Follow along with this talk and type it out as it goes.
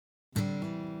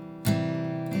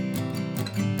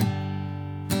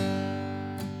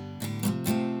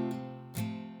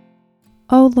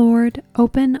O Lord,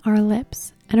 open our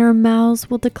lips, and our mouths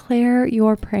will declare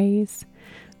your praise.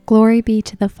 Glory be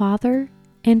to the Father,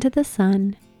 and to the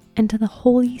Son, and to the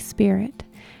Holy Spirit,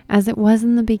 as it was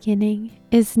in the beginning,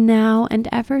 is now, and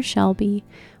ever shall be,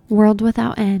 world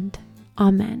without end.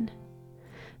 Amen.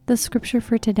 The scripture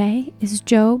for today is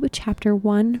Job chapter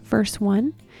 1, verse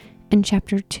 1, and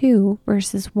chapter 2,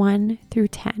 verses 1 through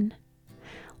 10.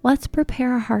 Let's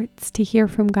prepare our hearts to hear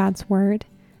from God's word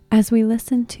as we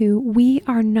listen to We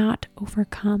Are Not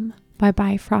Overcome by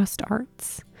Bifrost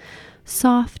Arts.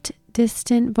 Soft,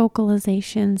 distant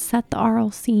vocalizations set the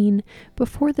aural scene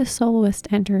before the soloist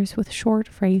enters with short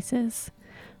phrases.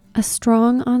 A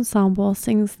strong ensemble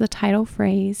sings the title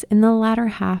phrase in the latter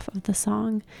half of the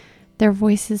song. Their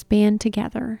voices band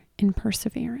together in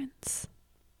perseverance.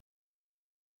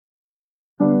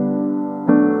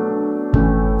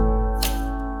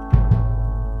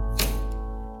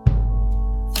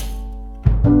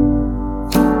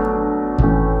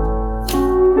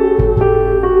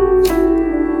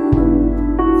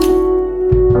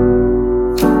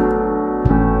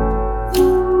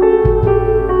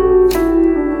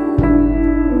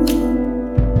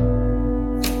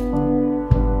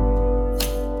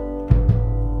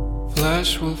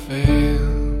 Flesh will fail,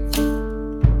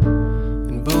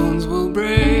 and bones will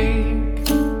break.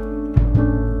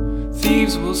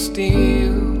 Thieves will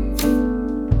steal,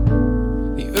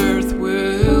 the earth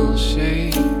will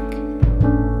shake.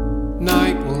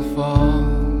 Night will fall,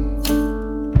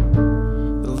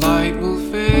 the light will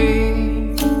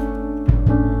fade.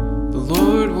 The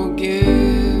Lord will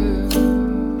give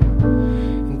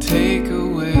and take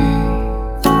away.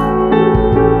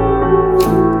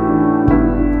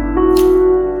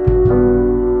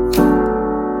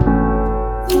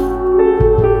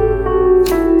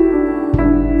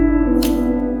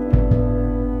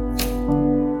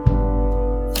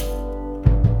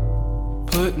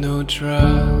 Put no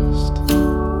trust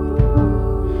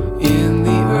in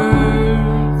the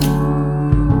earth,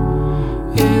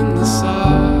 in the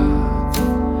sod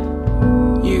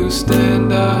you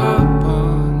stand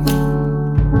upon.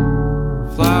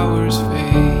 Flowers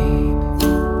fade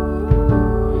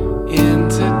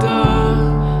into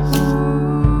dust.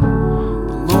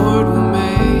 The Lord will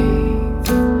make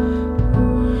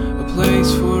a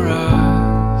place for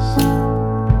us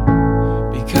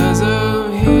because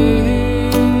of His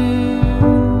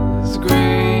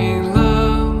great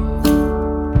love.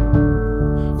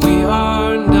 We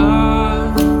are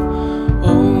not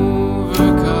overcome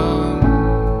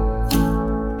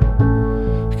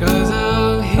because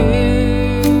of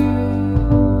His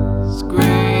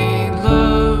great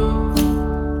love.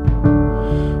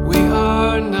 We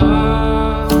are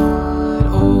not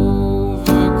overcome.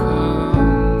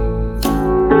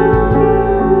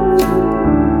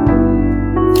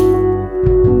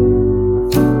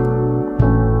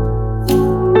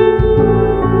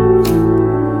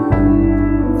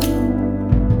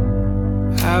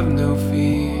 Have no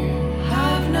fear,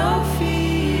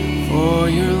 for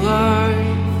your life.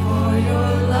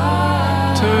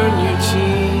 Turn your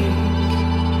cheek,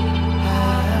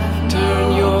 turn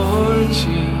your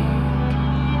cheek.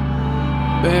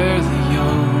 Bear the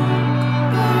yoke,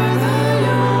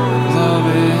 love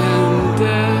and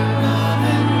death.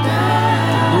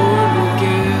 The Lord will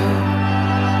give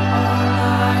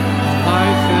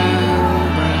life and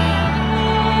breath.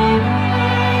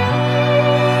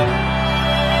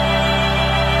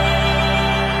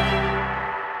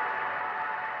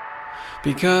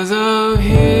 Because of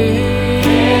His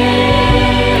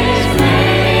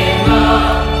great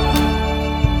love,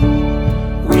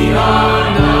 we are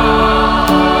not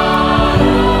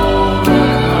overcome.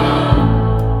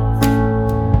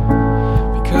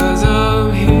 Because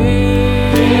of His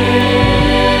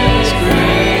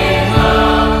great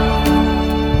love,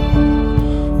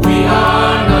 we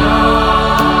are not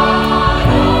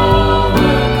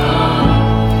overcome.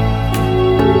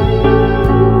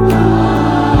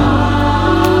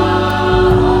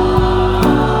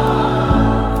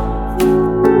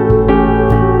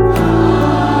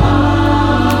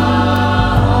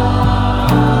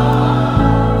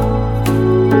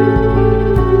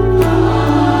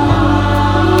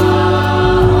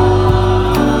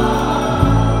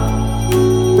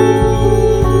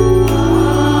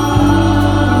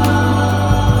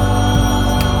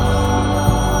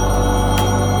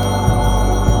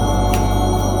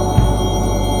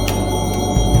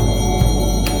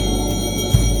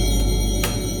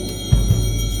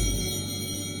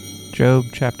 Job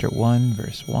chapter 1,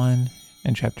 verse 1,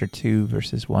 and chapter 2,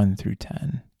 verses 1 through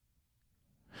 10.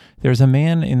 There was a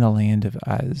man in the land of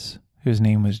Uz, whose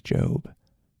name was Job,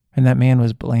 and that man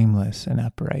was blameless and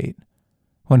upright,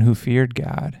 one who feared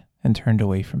God and turned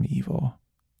away from evil.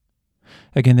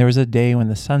 Again, there was a day when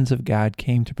the sons of God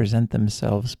came to present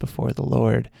themselves before the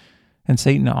Lord, and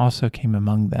Satan also came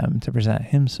among them to present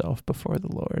himself before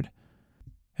the Lord.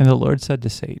 And the Lord said to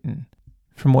Satan,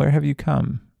 "From where have you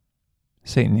come?"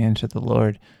 Satan answered the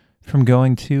Lord, "From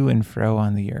going to and fro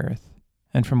on the earth,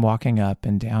 and from walking up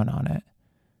and down on it."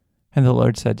 And the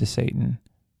Lord said to Satan,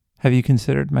 "Have you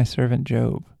considered my servant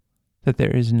Job, that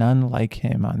there is none like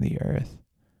him on the earth,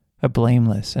 a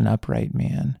blameless and upright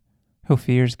man, who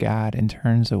fears God and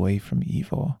turns away from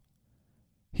evil?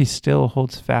 He still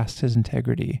holds fast his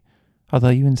integrity, although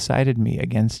you incited me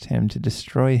against him to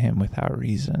destroy him without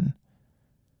reason."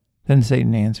 Then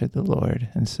Satan answered the Lord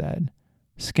and said,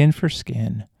 "Skin for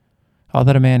skin. All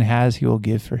that a man has he will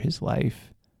give for his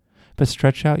life. But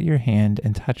stretch out your hand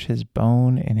and touch his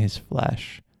bone and his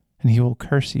flesh, and he will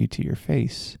curse you to your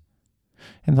face."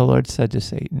 And the Lord said to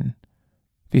Satan,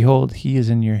 "Behold, he is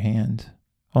in your hand.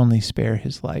 Only spare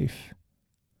his life."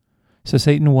 So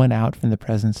Satan went out from the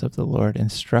presence of the Lord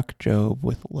and struck Job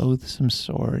with loathsome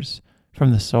sores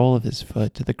from the sole of his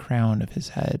foot to the crown of his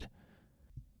head.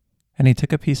 And he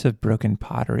took a piece of broken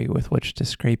pottery with which to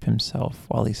scrape himself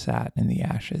while he sat in the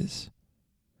ashes.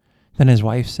 Then his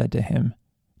wife said to him,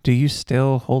 "Do you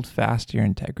still hold fast your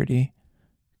integrity?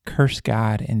 Curse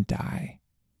God and die."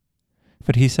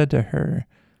 But he said to her,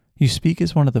 "You speak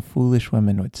as one of the foolish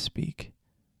women would speak.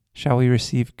 Shall we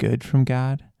receive good from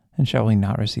God, and shall we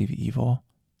not receive evil?"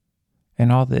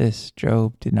 In all this,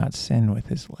 Job did not sin with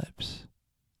his lips.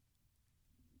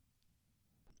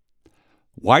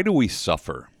 Why do we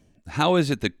suffer? How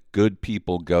is it that good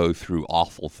people go through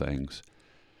awful things?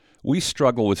 We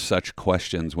struggle with such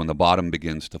questions when the bottom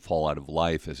begins to fall out of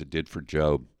life, as it did for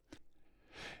Job.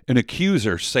 An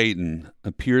accuser, Satan,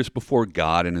 appears before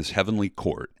God in his heavenly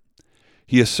court.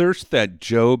 He asserts that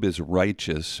Job is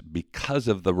righteous because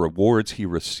of the rewards he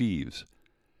receives,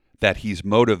 that he's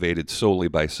motivated solely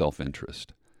by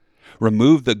self-interest.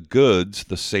 Remove the goods,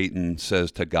 the Satan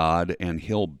says to God, and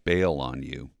he'll bail on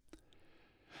you.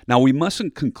 Now, we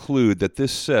mustn't conclude that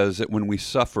this says that when we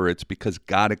suffer, it's because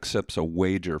God accepts a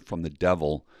wager from the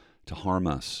devil to harm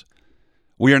us.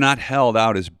 We are not held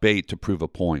out as bait to prove a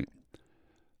point.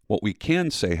 What we can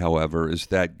say, however, is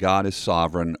that God is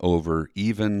sovereign over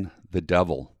even the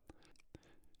devil.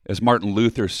 As Martin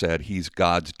Luther said, he's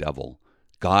God's devil.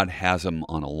 God has him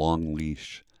on a long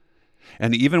leash.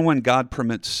 And even when God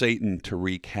permits Satan to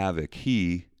wreak havoc,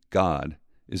 he, God,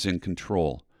 is in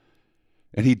control.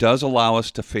 And he does allow us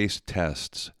to face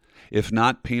tests, if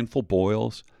not painful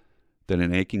boils, then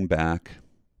an aching back,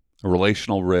 a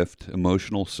relational rift,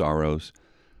 emotional sorrows,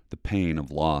 the pain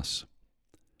of loss.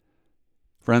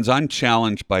 Friends, I'm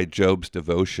challenged by Job's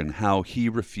devotion, how he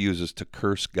refuses to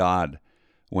curse God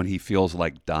when he feels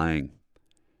like dying.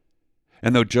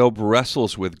 And though Job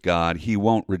wrestles with God, he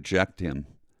won't reject him.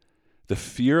 The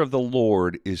fear of the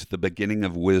Lord is the beginning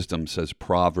of wisdom, says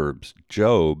Proverbs.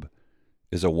 Job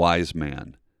is a wise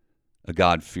man, a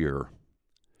God-fearer.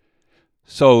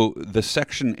 So the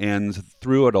section ends,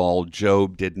 through it all,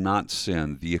 Job did not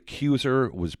sin. The accuser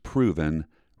was proven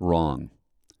wrong.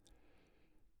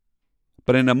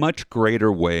 But in a much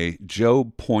greater way,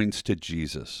 Job points to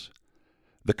Jesus,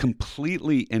 the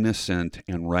completely innocent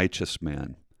and righteous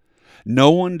man. No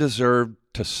one deserved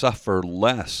to suffer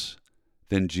less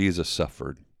than Jesus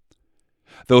suffered.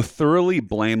 Though thoroughly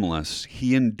blameless,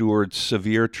 he endured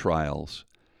severe trials.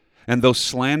 And though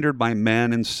slandered by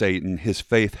men and Satan, his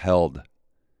faith held.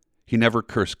 He never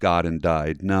cursed God and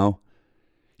died. No,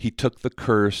 he took the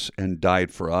curse and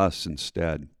died for us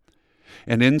instead.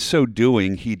 And in so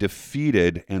doing, he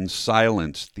defeated and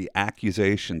silenced the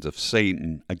accusations of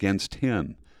Satan against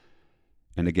him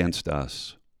and against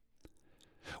us.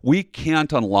 We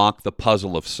can't unlock the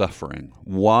puzzle of suffering.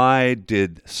 Why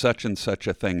did such and such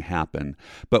a thing happen?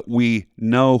 But we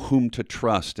know whom to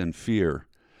trust and fear.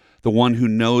 The one who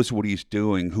knows what he's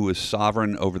doing, who is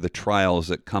sovereign over the trials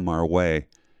that come our way.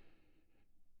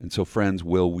 And so, friends,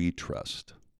 will we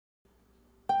trust?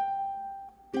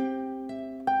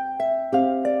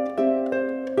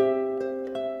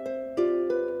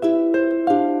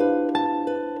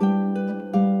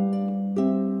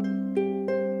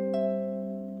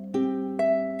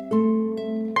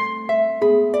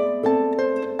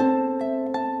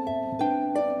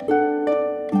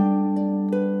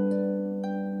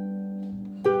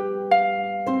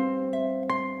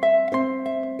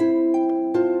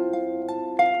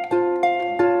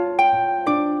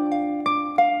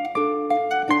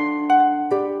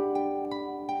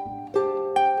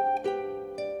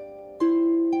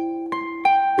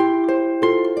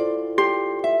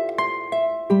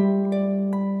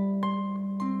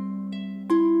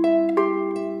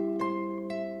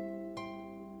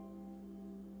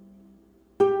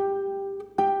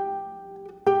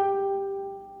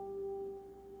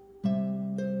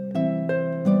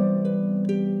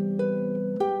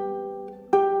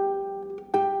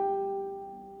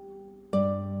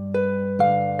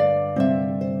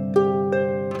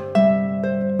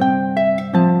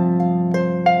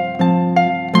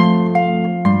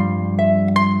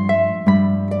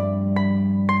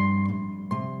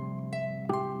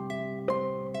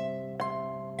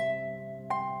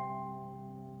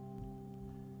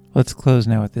 Let's close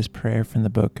now with this prayer from the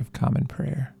Book of Common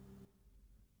Prayer.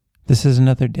 This is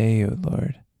another day, O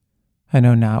Lord. I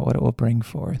know not what it will bring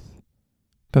forth,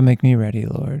 but make me ready,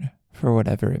 Lord, for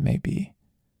whatever it may be.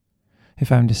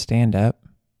 If I'm to stand up,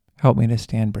 help me to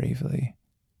stand bravely.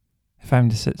 If I'm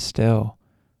to sit still,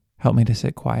 help me to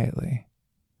sit quietly.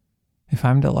 If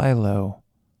I'm to lie low,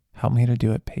 help me to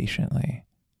do it patiently.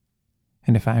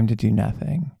 And if I'm to do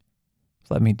nothing,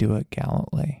 let me do it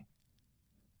gallantly.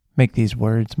 Make these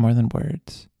words more than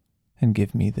words, and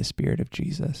give me the Spirit of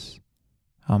Jesus.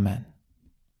 Amen.